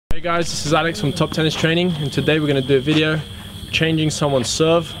Hey guys, this is Alex from Top Tennis Training, and today we're going to do a video changing someone's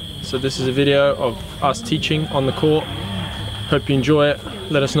serve. So this is a video of us teaching on the court. Hope you enjoy it.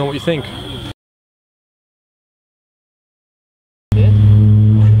 Let us know what you think.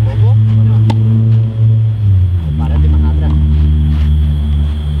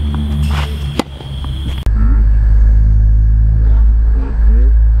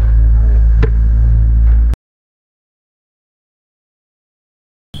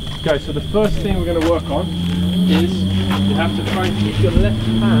 Okay, so the first thing we're going to work on is you have to try and keep your left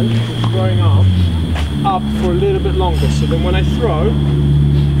hand, the throwing arm, up for a little bit longer. So then when I throw,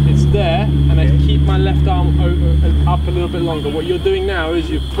 it's there, and I keep my left arm up a little bit longer. What you're doing now is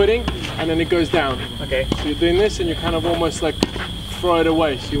you're putting, and then it goes down. Okay. So you're doing this, and you kind of almost like throw it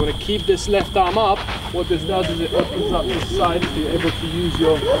away. So you want to keep this left arm up. What this does is it opens up this side, so you're able to use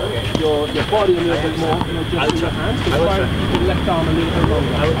your body a little bit more, not just your hands. So try and keep your left arm a little bit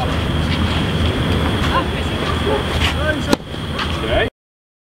longer. Okay.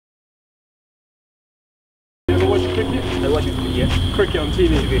 You ever watch cricket? I watch it, yeah. Cricket on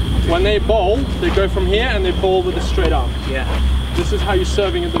TV. When they bowl, they go from here and they bowl with a straight arm. Yeah. This is how you're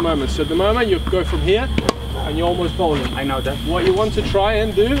serving at the moment. So at the moment you go from here and you're almost bowling. I know that. What you want to try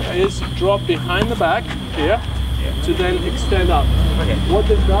and do is drop behind the back here to then extend up. Okay. What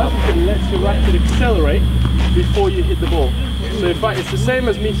this does is it lets your racket accelerate before you hit the ball. So in fact, it's the same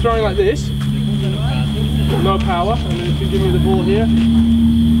as me throwing like this, no power, and then if you give me the ball here,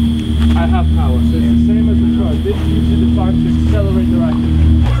 I have power. So it's the same as the throw. This gives you the time to accelerate the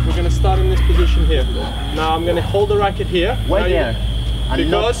racket. We're going to start in this position here. Now I'm going to hold the racket here. Why here?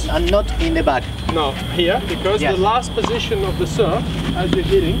 Because and not in the back. No, here, because the last position of the serve, as you're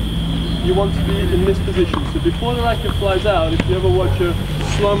hitting, you want to be in this position. So before the racket flies out, if you ever watch a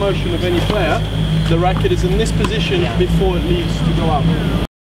slow motion of any player, the racket is in this position before it leaves to go up.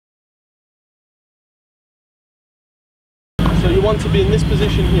 So you want to be in this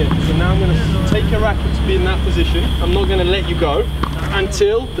position here. So now I'm going to take your racket to be in that position. I'm not going to let you go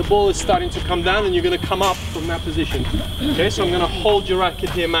until the ball is starting to come down and you're going to come up from that position. Okay, so I'm going to hold your racket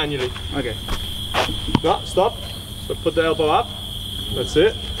here manually. Okay. No, stop. So put the elbow up. That's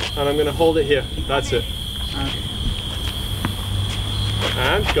it. And I'm going to hold it here. That's it. Okay.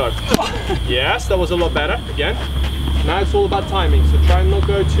 And go. Yes, that was a lot better. Again. Now it's all about timing. So try and not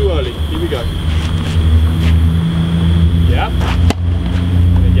go too early. Here we go. Yeah.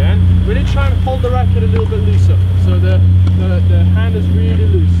 And again. Really try and hold the racket a little bit looser. So the hand is really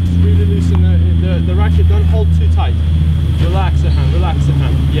loose. It's really loose in the racket. Don't hold too tight. Relax the hand. Relax the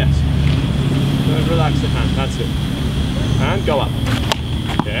hand. Yes. Don't relax the hand. That's it. And go up.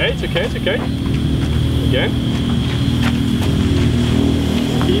 Okay, it's okay, it's okay. Again.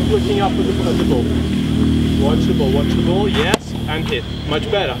 Keep looking up at the ball. Watch the ball, watch the ball. Yes, and hit. Much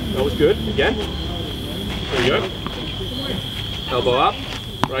better. That was good. Again. There we go. Elbow up.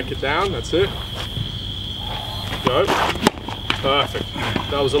 Racket down. That's it. Go. Perfect.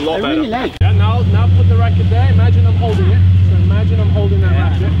 That was a lot better. Really like. Yeah, now put the racket there. Imagine I'm holding it. So imagine I'm holding that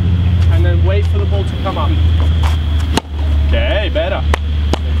racket. And then wait for the ball to come up. Okay, better.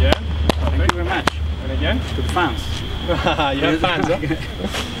 Again. Thank you very much. And again. To the fans. You have fans, huh?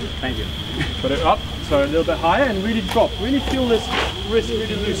 Thank you. Put it up, so a little bit higher, and really drop. Really feel this wrist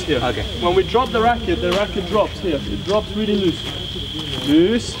really loose here. Okay. When we drop the racket drops here. It drops really loose.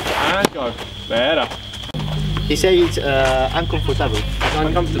 Loose, and go. Better. He said it's uncomfortable. It's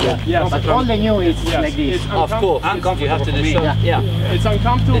uncomfortable. Yes. But all they knew is like this. Of course, uncomfortable. You have to do something. Yeah. It's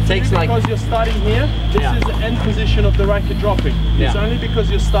uncomfortable it takes because you're starting here. This is the end position of the racket dropping. It's only because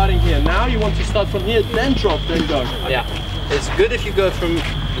you're starting here. Now you want to start from here, then drop, then go. Yeah. It's good if you go from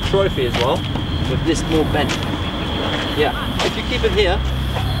the trophy as well, with this more bent. Yeah. If you keep it here,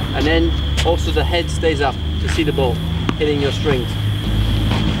 and then also the head stays up to see the ball hitting your strings.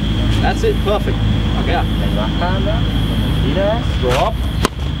 That's it. Perfect. Okay. Yeah. Drop.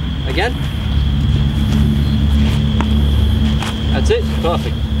 Again. That's it.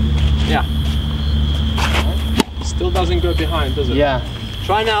 Perfect. Yeah. Still doesn't go behind, does it? Yeah.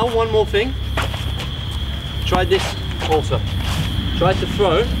 Try now, one more thing. Try this also. Try to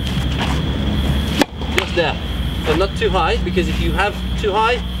throw just there. So not too high, because if you have too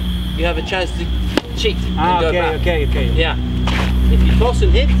high, you have a chance to cheat and go back. Okay. Yeah. If you toss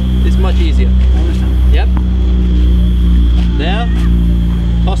and hit, it's much easier. Yep. There.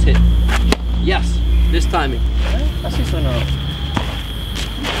 Toss hit. Yes. This timing.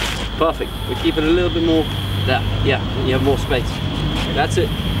 Perfect. We keep it a little bit more there. Yeah. You have more space. That's it.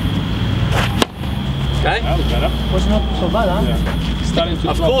 Okay. That was better. Was not so bad, huh? Yeah. Starting to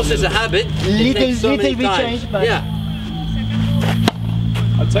of course, it's a habit. Little bit change, but yeah.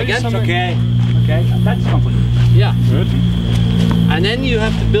 I'll tell you something. Okay, okay, that's comfortable. Yeah. Good. And then you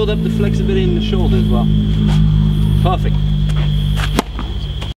have to build up the flexibility in the shoulder as well. Perfect.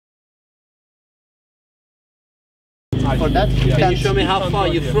 For that, Can you show me how far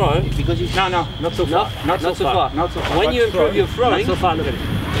you throw? because it's No, not so far. Not so far. Not so far. When you improve your throwing, Not so far, look at it.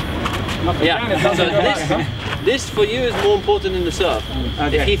 yeah. So this for you is more important than the serve.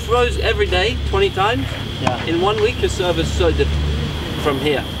 Okay. If he throws every day 20 times, yeah, in 1 week his serve is so different from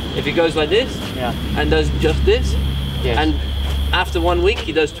here. If he goes like this yeah, and does just this, yes. and after 1 week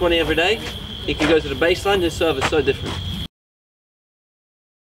he does 20 every day, he can go to the baseline, his serve is so different.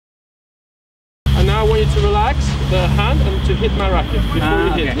 And now I want you to relax the hand and to hit my racket before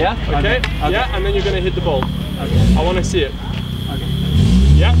you hit. okay. Yeah? Okay? Okay. Yeah, and then you're gonna hit the ball. Okay. I want to see it. Okay.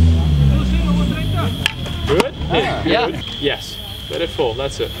 Yeah. Good. Hit. Yeah. Good. Yes. Let it fall.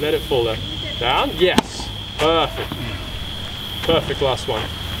 That's it. Let it fall there. Down. Yes. Perfect. Perfect. Last one.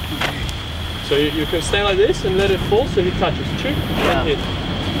 So you can stay like this and let it fall so he touches. Chin and hit.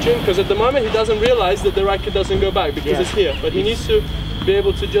 Chin, because at the moment he doesn't realize that the racket doesn't go back because it's here. But he needs to be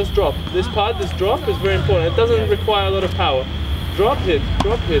able to just drop. This part, this drop is very important. It doesn't require a lot of power. Drop, hit,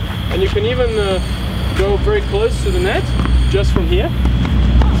 and you can even go very close to the net just from here.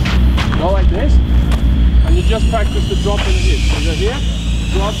 Go like this, and you just practice the drop and the hit. So go here,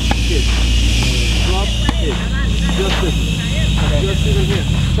 drop, hit, drop, hit. Just this. Okay. Just even here.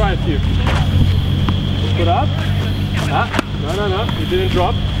 Try a few. Put up. No. You didn't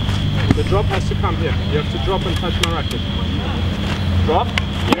drop. The drop has to come here. You have to drop and touch my racket. Drop.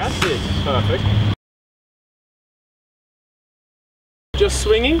 Yes. Hit. Perfect. Just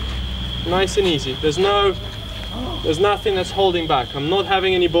swinging, nice and easy. There's nothing that's holding back. I'm not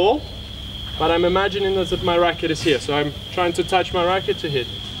having any ball, but I'm imagining that my racket is here. So I'm trying to touch my racket to hit.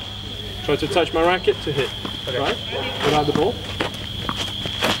 Try to touch my racket to hit. Okay. Right? Without the ball.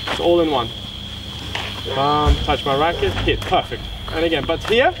 It's all in one. Touch my racket, hit. Perfect. And again, but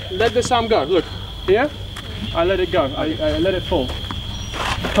here, let this arm go. Look, here, I let it go. I let it fall.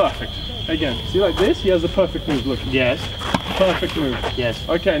 Perfect. Again, see like this? He has the perfect move. Look. Yes. Perfect move. Yes.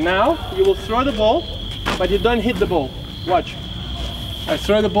 Okay, now you will throw the ball, but you don't hit the ball. Watch. I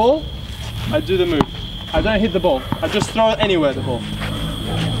throw the ball, I do the move. I don't hit the ball. I just throw it anywhere, the ball.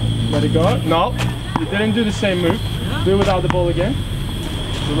 Let it go. No, you didn't do the same move. Do it without the ball again.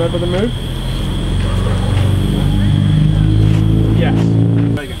 Remember the move? Yes.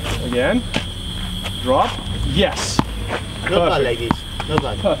 Again. Drop. Yes. Not bad like this. Not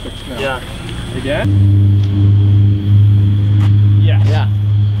bad. Perfect. Now. Yeah. Again. Yes. Yeah.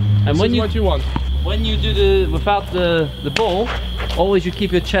 And This is what you want. when you do the without the ball, always you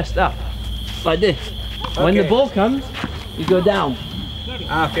keep your chest up like this. When the ball comes, you go down.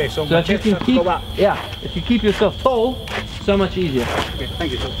 Okay, so So if you can keep, if you keep yourself tall, so much easier. Okay,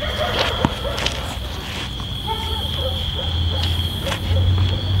 thank you.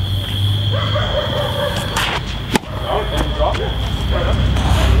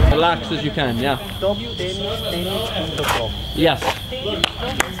 Relax as you can, yeah. Top tennis and the top. Yes.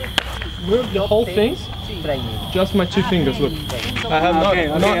 Move the whole thing. Training. Just my two fingers, look. I have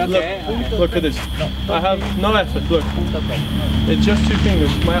look at this. I have no effort, look. It's just two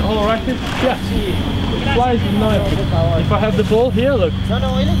fingers. My whole racket, yes. It flies with no effort. If I have the ball here, look.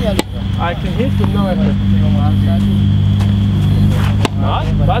 I can hit with no effort.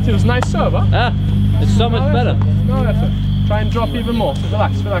 But it was nice serve, huh? Ah, it's so much better. No effort. Try and drop even more.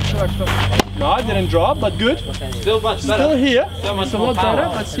 Relax. No, I didn't drop, but good. Still much better. Still here. So much It's a more lot better.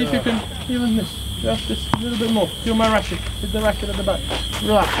 power. Let's see if you can even miss. Just this, a little bit more. Feel my racket. Hit the racket at the back.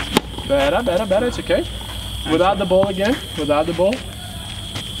 Relax. Better. It's okay. Without the ball again. Without the ball.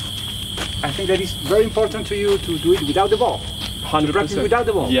 I think that is very important to you to do it without the ball. 100%. Practice without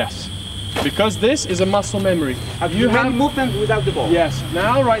the ball. Yes. Because this is a muscle memory. Have you many movement without the ball? Yes.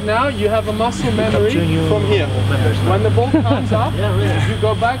 Right now you have a muscle memory from here. When the ball comes up, you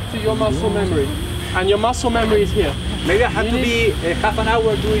go back to your muscle memory. And your muscle memory is here. Maybe I have to be half an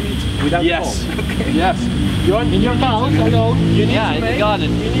hour doing it without the ball. Okay. Yes. In your house alone, you need Yeah, to in the make,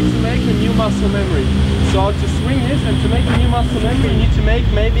 garden. you need to make a new muscle memory. So to swing this and to make a new muscle memory, you need to make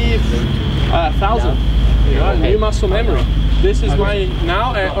maybe 1,000. New muscle memory. This is my,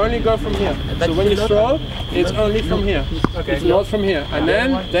 now I only go from here. So when you throw, it's only from here. It's not from here. And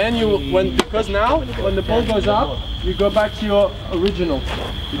then you, because now, when the ball goes up, you go back to your original.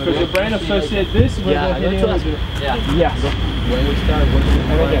 Because your brain associates this with hitting original. Yeah. Yes. When we start,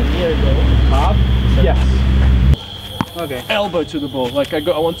 and again, up, yes. Okay. Elbow to the ball, like I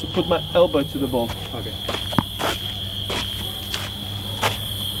want to put my elbow to the ball. Okay.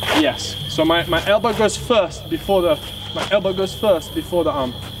 Yes, so my elbow goes first before the My elbow goes first before the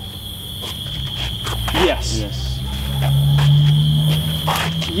arm. Yes. Yes.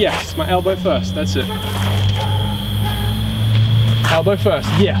 Yes, my elbow first, that's it. Elbow first,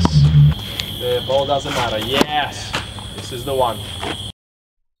 yes. The ball doesn't matter, yes. This is the one.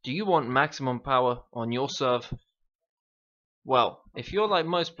 Do you want maximum power on your serve? Well, if you're like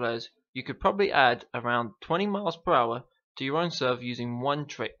most players, you could probably add around 20 miles per hour to your own serve using one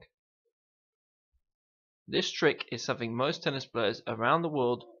trick. This trick is something most tennis players around the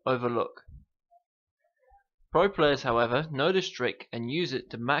world overlook. Pro players, however, know this trick and use it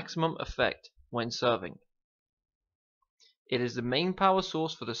to maximum effect when serving. It is the main power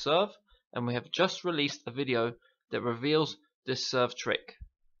source for the serve, and we have just released a video that reveals this serve trick.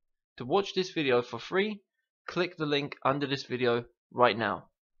 To watch this video for free, click the link under this video right now.